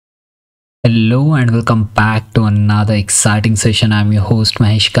Hello and welcome back to another exciting session. I'm your host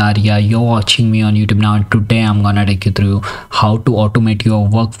Mahesh Karia. You're watching me on YouTube now, and today I'm gonna take you through how to automate your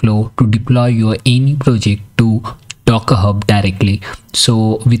workflow to deploy your any project to Docker Hub directly.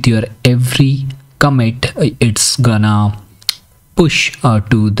 So with your every commit, it's gonna push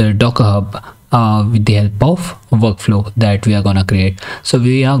to the Docker Hub with the help of workflow that we are gonna create. So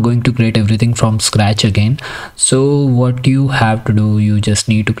we are going to create everything from scratch again. So what you have to do, you just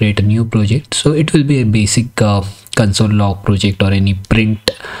need to create a new project. So it will be a basic console log project or any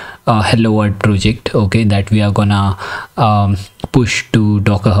print hello world project, okay, that we are gonna push to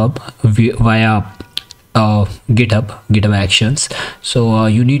Docker Hub via GitHub Actions. So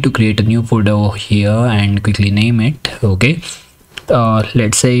you need to create a new folder here and quickly name it, okay.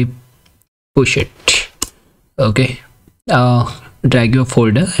 Let's say push it, okay. Drag your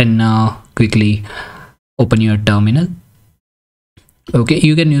folder and quickly open your terminal, okay.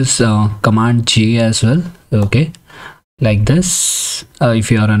 You can use command J as well, okay, like this if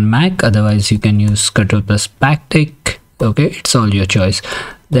you are on Mac. Otherwise you can use Ctrl plus backtick, okay. It's all your choice.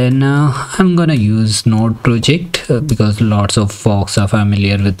 Then I'm gonna use node project because lots of folks are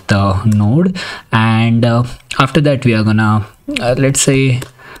familiar with the node. And after that we are gonna let's say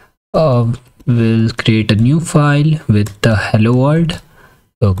we'll create a new file with the hello world,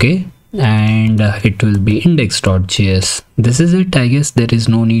 okay, and it will be index.js. This is it, I guess. There is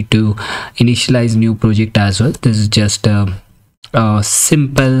no need to initialize new project as well. This is just a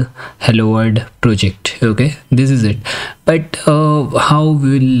simple hello world project, okay. This is it. But how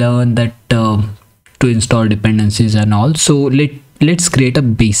we will learn that to install dependencies and all. So let's create a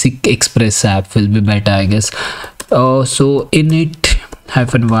basic express app, will be better, I guess. So init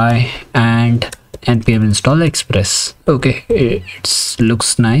 -y and npm install express, okay. It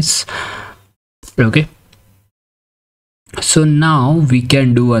looks nice, okay. So now we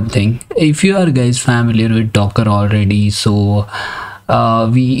can do one thing. If you are guys familiar with Docker already, so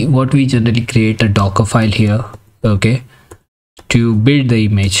what we generally create a Docker file here, okay, to build the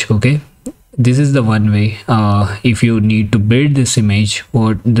image, okay. This is the one way. If you need to build this image,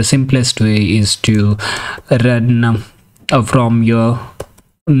 what the simplest way is to run from your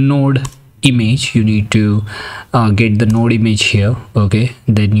node image. You need to get the node image here, okay.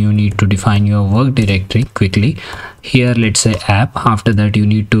 Then you need to define your work directory quickly here. Let's say app. After that you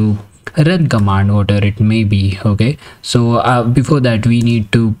need to run command, whatever it may be, okay. So before that we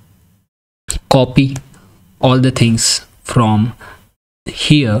need to copy all the things from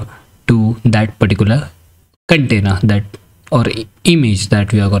here to that particular container, that or image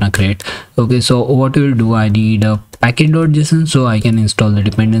that we are gonna create, okay. So what we'll do, I need a package.json so I can install the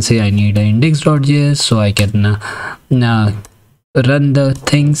dependency. I need an index.js so I can run the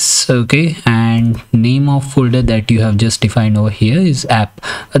things, okay. And name of folder that you have just defined over here is app.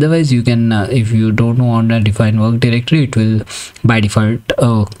 Otherwise you can if you don't want to define work directory, it will by default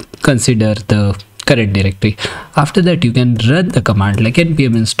consider the current directory. After that you can run the command like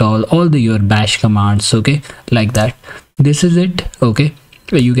npm install all your bash commands, okay, like that. This is it, okay.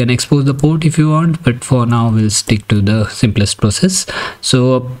 You can expose the port if you want, but for now we'll stick to the simplest process.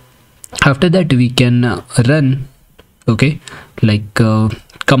 So after that we can run, okay, like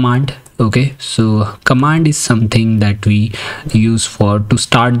command, okay. So command is something that we use for to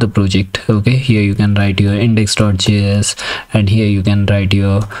start the project, okay. Here you can write your index.js and here you can write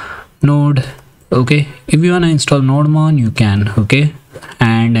your node, okay. If you want to install nodemon you can, okay,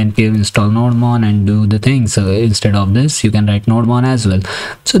 and npm install nodemon and do the things. So instead of this you can write nodemon as well.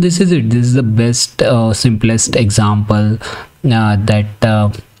 So this is it. This is the best simplest example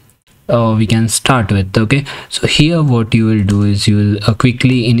that we can start with, okay. So here what you will do is you will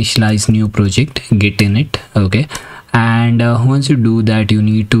quickly initialize new project, git init, okay. And once you do that you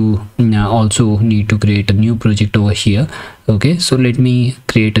need to also need to create a new project over here, okay. So let me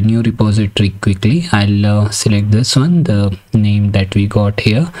create a new repository quickly. I'll select this one, the name that we got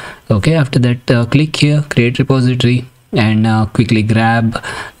here, okay. After that click here, create repository, and quickly grab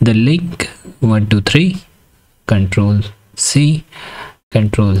the link 1 2 3, Control C,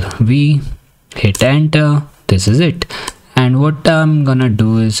 Control V, hit enter. This is it. And what I'm gonna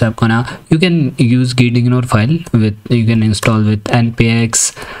do is you can use Git Ignore File with, you can install with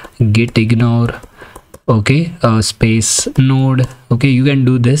npx Git Ignore, okay, space node, okay. You can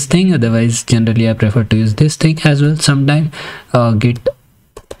do this thing. Otherwise generally I prefer to use this thing as well sometime, git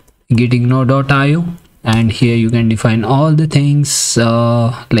ignore.io, and here you can define all the things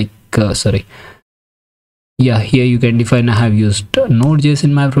sorry, yeah, here you can define I have used node.js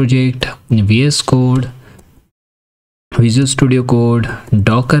in my project, VS Code, Visual Studio Code,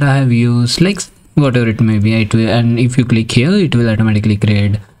 Docker I have used, like whatever it may be. It will, and if you click here it will automatically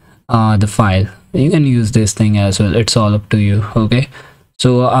create the file. You can use this thing as well, it's all up to you. Okay,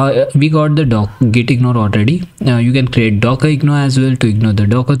 so we got the git ignore already. Now you can create docker ignore as well to ignore the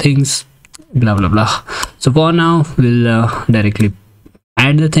docker things, blah blah blah. So for now we'll directly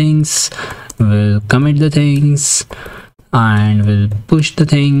add the things, we'll commit the things, and we'll push the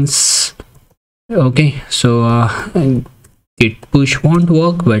things. Okay, so git push won't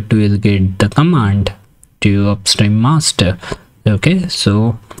work, but we'll get the command to upstream master. Okay,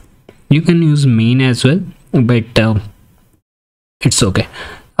 so you can use main as well, but it's okay.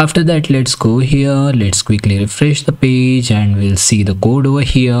 After that, let's go here, let's quickly refresh the page, and we'll see the code over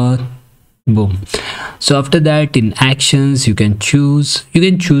here. Boom. So after that, in actions, you can choose,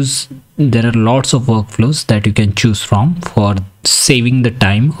 there are lots of workflows that you can choose from for saving the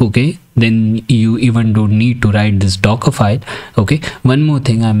time. Okay, then you even don't need to write this docker file. Okay, one more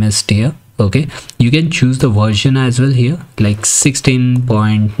thing I missed here. Okay, you can choose the version as well here, like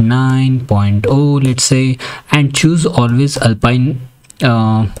 16.9.0 let's say, and choose always Alpine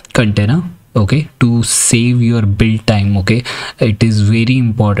container. Okay, to save your build time. Okay, it is very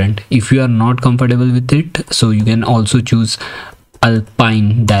important. If you are not comfortable with it, so you can also choose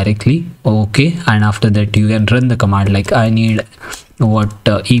Alpine directly. Okay, and after that you can run the command like I need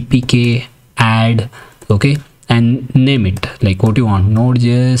apk add. Okay, and name it like what you want,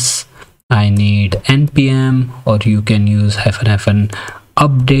 Node.js, I need npm, or you can use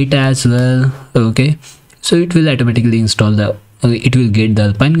 -update as well. Okay, so it will automatically install the it will get the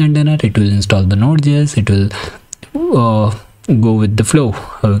Alpine container, it will install the Node.js, it will go with the flow.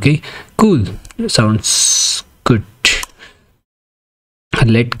 Okay, cool, sounds good.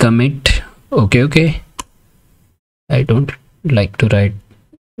 Let commit. Okay, I don't like to write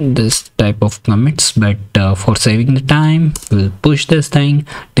this type of commits, but for saving the time, we'll push this thing.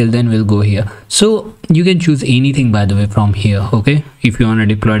 Till then we'll go here. So you can choose anything, by the way, from here. Okay, if you want to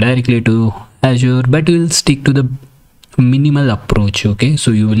deploy directly to Azure, but we'll stick to the minimal approach. Okay,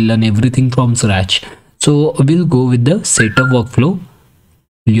 so you will learn everything from scratch. So we'll go with the setup workflow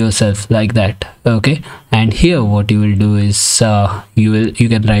yourself like that. Okay, and here what you will do is you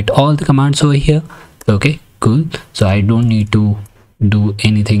can write all the commands over here. Okay, cool. So I don't need to do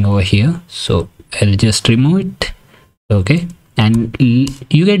anything over here, so I'll just remove it. Okay, and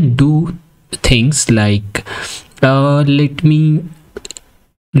you can do things like let me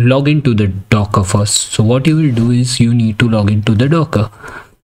log into the Docker first. So what you will do is you need to log into the Docker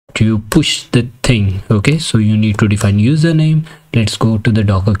to push the thing. Okay, so you need to define username. Let's go to the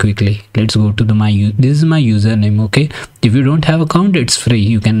Docker quickly. Let's go to the this is my username. Okay, if you don't have account, it's free,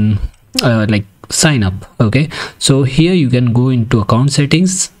 you can like sign up. Okay, so here you can go into account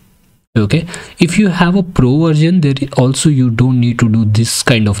settings. Okay, if you have a pro version, there also you don't need to do this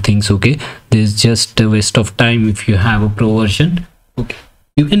kind of things. Okay, there's just a waste of time if you have a pro version. Okay,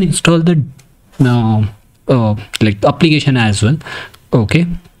 you can install the like application as well. Okay,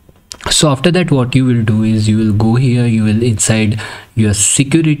 so after that what you will do is you will go here, you will inside your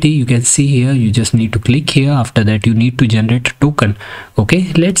security, you can see here, you just need to click here. After that you need to generate a token.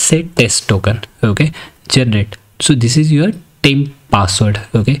 Okay, let's say test token. Okay, generate. So this is your temp password.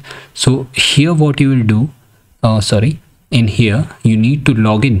 Okay, so here what you will do, in here you need to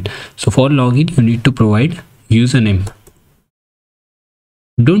log in. So for login you need to provide username.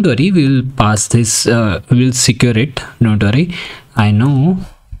 Don't worry, we will pass this, we'll secure it, don't worry, I know.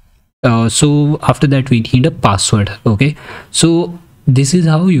 So after that we need a password. Okay, so this is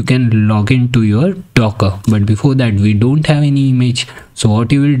how you can log into your Docker, but before that we don't have any image. So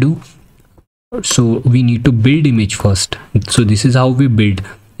what you will do, so we need to build image first. So this is how we build.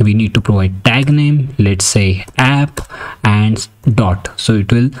 We need to provide tag name, let's say app and dot. So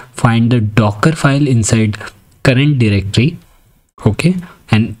it will find the Docker file inside current directory. Okay,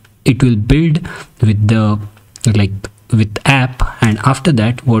 and it will build with the with app. And after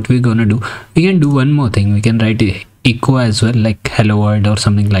that what we're gonna do, we can do one more thing, we can write echo as well, like hello world or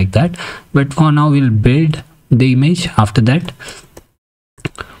something like that, but for now we'll build the image. After that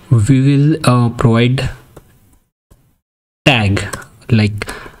we will provide tag like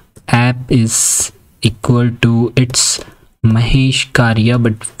app is equal to its Mahesh Karya,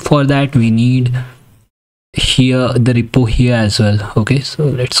 but for that we need here the repo here as well. Okay, so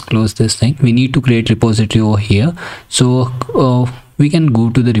let's close this thing. We need to create repository over here. So we can go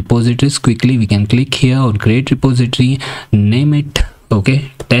to the repositories quickly. We can click here on create repository, name it,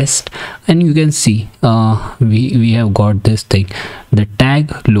 okay, test, and you can see we have got this thing, the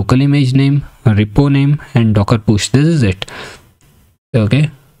tag, local image name, repo name, and Docker push. This is it. Okay,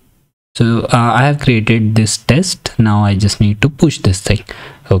 so I have created this test. Now I just need to push this thing.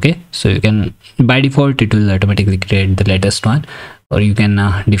 Okay, so you can, by default it will automatically create the latest one, or you can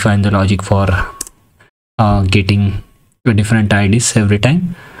define the logic for getting different IDs every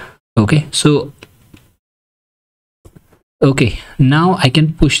time. Okay, so okay, now I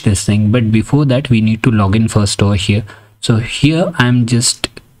can push this thing, but before that we need to log in first over here. So here I'm just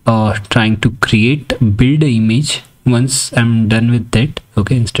trying to build an image. Once I'm done with that,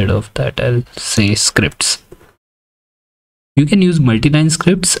 okay, instead of that I'll say scripts. You can use multi-line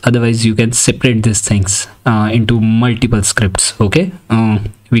scripts, otherwise you can separate these things into multiple scripts. Okay,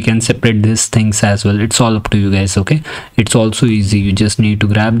 we can separate these things as well. It's all up to you guys. Okay, it's also easy. You just need to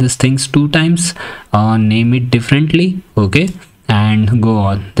grab these things 2 times, name it differently, okay, and go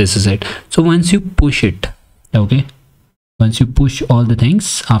on. This is it. So once you push it, okay, once you push all the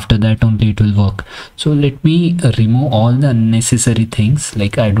things, after that only it will work. So let me remove all the unnecessary things,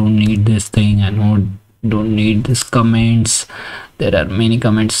 like I don't need this thing, I don't need this comments. There are many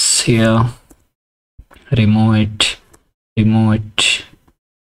comments here. Remove it,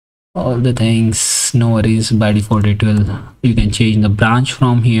 all the things. No worries, by default it will, you can change the branch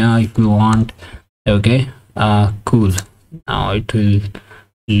from here if you want. Okay, cool. Now it will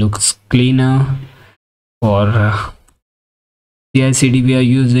looks cleaner for CI/CD we are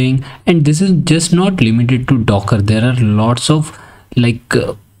using. And this is just not limited to Docker. There are lots of like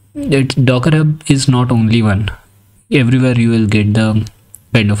Docker Hub is not only one. Everywhere you will get the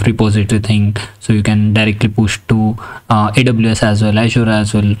kind of repository thing, so you can directly push to AWS as well, Azure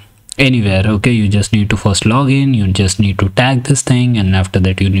as well, anywhere. Okay, you just need to first log in, you just need to tag this thing, and after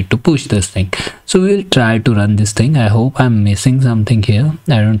that you need to push this thing. So we'll try to run this thing. I hope I'm missing something here.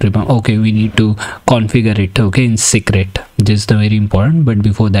 I don't remember. Okay, we need to configure it, okay, in secret. This is the very important, but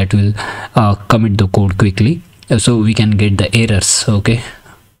before that we'll commit the code quickly so we can get the errors. Okay,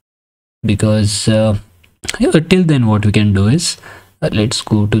 because till then what we can do is let's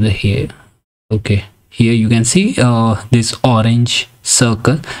go to the here. Okay, here you can see this orange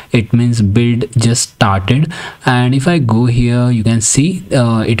circle, it means build just started. And if I go here, you can see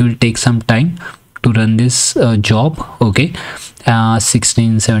it will take some time to run this job. Okay,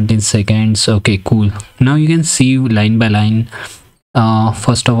 16-17 seconds. Okay, cool. Now you can see line by line.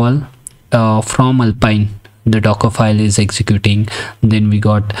 First of all, from Alpine the Docker file is executing. Then we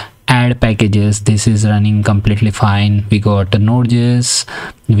got add packages, this is running completely fine. We got Node.js,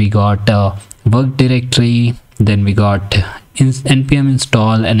 we got work directory, then we got npm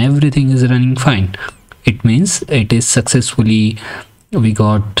install, and everything is running fine. It means it is successfully, we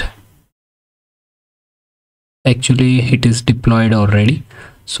got, actually it is deployed already,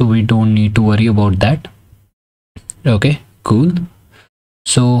 so we don't need to worry about that. Okay, cool.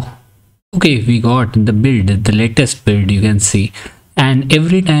 So okay, we got the build, the latest build, you can see. And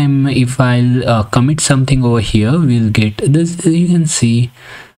every time if I'll commit something over here, we'll get this, you can see.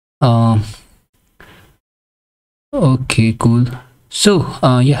 Okay, cool. So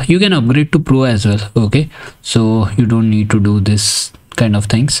yeah, you can upgrade to pro as well. Okay, so you don't need to do this kind of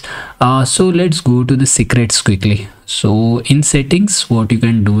things. So let's go to the secrets quickly. So in settings, what you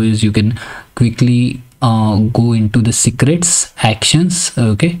can do is you can quickly go into the secrets actions.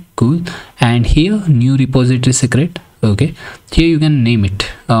 Okay, cool. And here new repository secret. Okay, here you can name it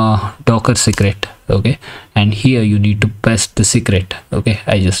Docker secret. Okay, and here you need to paste the secret. Okay,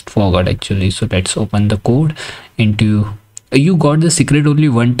 I just forgot actually, so let's open the code into, you got the secret only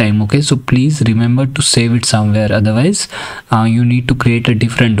one time. Okay, so please remember to save it somewhere, otherwise you need to create a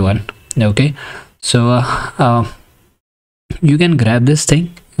different one. Okay, so you can grab this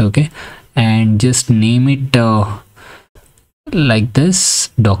thing, okay, and just name it like this,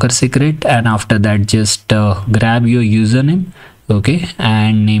 Docker secret, and after that just grab your username, okay,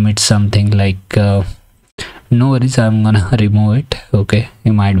 and name it something like no worries, I'm gonna remove it. Okay,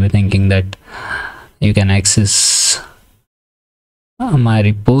 you might be thinking that you can access my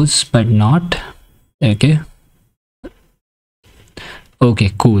repos but not. Okay,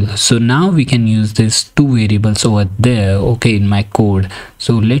 okay, cool. So now we can use these 2 variables over there, okay, in my code.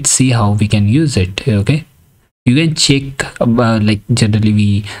 So let's see how we can use it. Okay, you can check like generally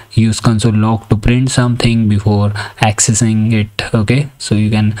we use console log to print something before accessing it. Okay, so you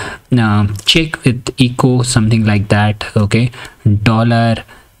can check with echo, something like that. Okay, dollar,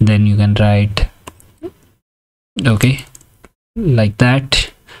 then you can write, okay, like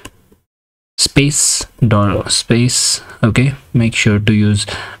that, space, dollar, space. Okay, make sure to use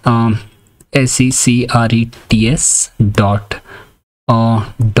secrets dot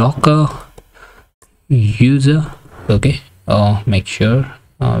docker user. Okay, make sure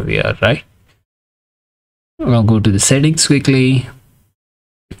we are right. I'll go to the settings quickly.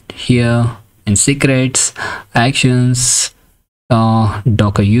 Here in secrets actions,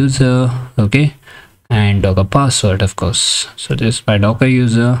 docker user. Okay, and docker password, of course. So this by docker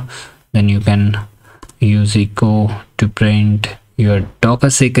user, then you can use echo to print your docker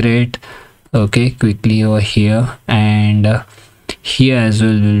secret. Okay, quickly over here, and here as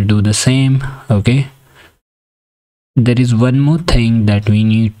well we'll do the same. Okay, there is one more thing that we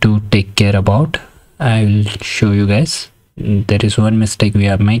need to take care about. I will show you guys. There is one mistake we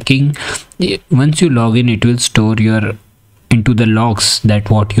are making. Once you log in, it will store your into the logs that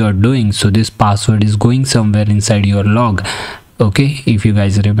what you are doing. So this password is going somewhere inside your log. Okay, if you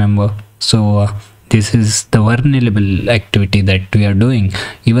guys remember. So this is the vulnerable activity that we are doing.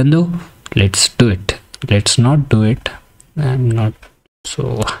 Even though, let's do it. Let's not do it. I'm not.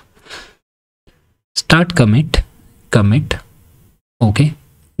 So start commit. Okay,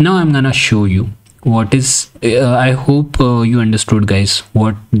 now I'm gonna show you what is I hope you understood, guys,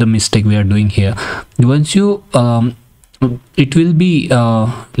 what the mistake we are doing here. Once you it will be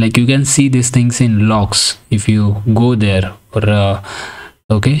like you can see these things in logs if you go there, or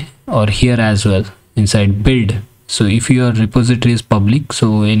okay, or here as well inside build. So if your repository is public,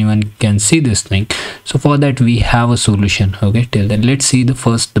 so anyone can see this thing. So for that we have a solution. Okay, till then let's see the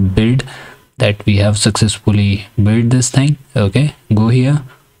first build that we have successfully built this thing. Okay, go here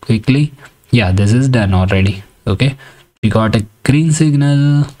quickly. Yeah, this is done already. Okay, we got a green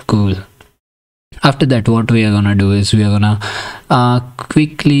signal. Cool. After that, what we are gonna do is we are gonna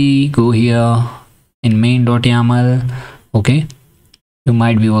quickly go here in main.yaml. Okay, you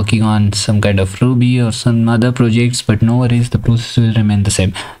might be working on some kind of Ruby or some other projects, but no worries, the process will remain the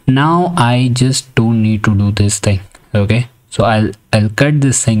same. Now I just don't need to do this thing. Okay, so I'll cut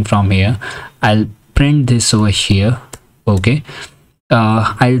this thing from here. I'll print this over here. Okay,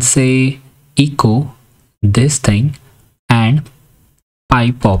 I'll say echo this thing and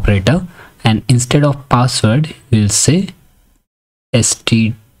pipe operator, and instead of password we'll say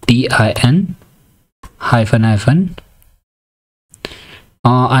stdin hyphen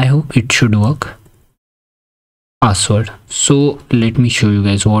I hope it should work, password. So let me show you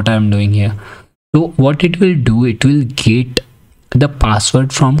guys what I'm doing here. So what it will do, it will get the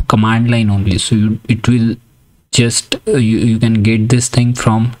password from command line only. So it will just you can get this thing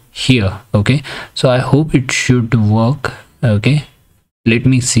from here. Okay, so I hope it should work. Okay, let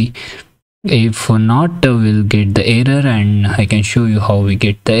me see. If not, we'll get the error, and I can show you how we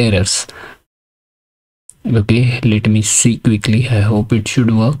get the errors. Okay, let me see quickly. I hope it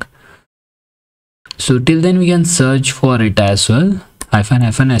should work. So till then we can search for it as well.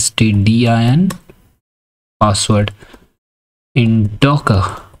 stdin password in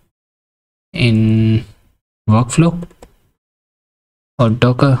Docker, in workflow or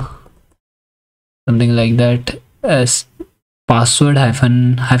Docker, something like that, as password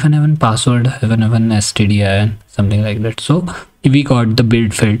password stdin, something like that. So we got the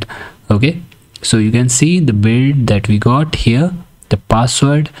build field. Okay, so you can see the build that we got here, the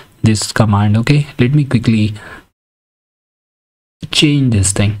password, this command. Okay, let me quickly change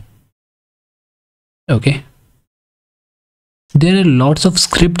this thing. Okay, there are lots of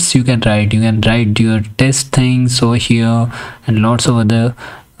scripts you can write. You can write your test things over here and lots of other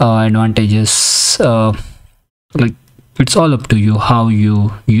advantages. Like, it's all up to you how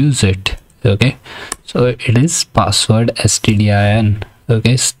you use it. Okay, so it is password stdin.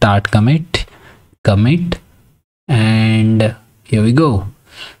 Okay, start commit, and here we go.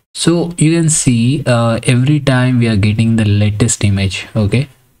 So you can see every time we are getting the latest image. Okay,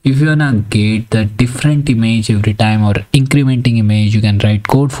 if you wanna get the different image every time or incrementing image, you can write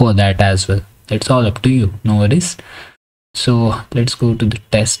code for that as well. It's all up to you, no worries. So let's go to the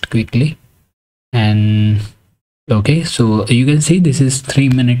test quickly. And okay, so you can see this is 3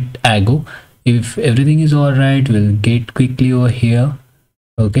 minutes ago. If everything is all right, we'll get quickly over here.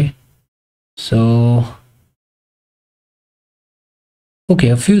 Okay, so okay,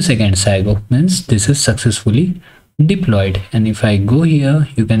 a few seconds ago, means this is successfully deployed. And if I go here,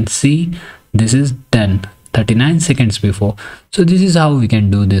 you can see this is done 39 seconds before. So this is how we can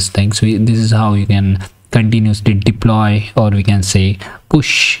do these things. This is how you can continuously deploy, or we can say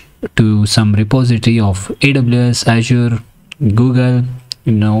push to some repository of AWS, Azure, Google,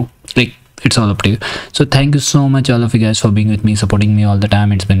 you know, like it's all up to you. So thank you so much all of you guys for being with me, supporting me all the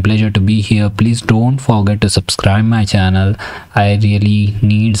time. It's been a pleasure to be here. Please don't forget to subscribe my channel. I really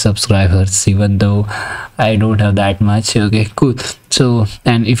need subscribers, even though I don't have that much. Okay, cool. So,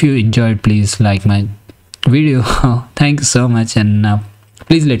 and if you enjoyed, please like my video. Thank you so much, and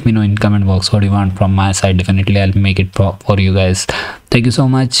please let me know in comment box what you want from my side. Definitely I'll make it for you guys. Thank you so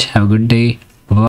much. Have a good day.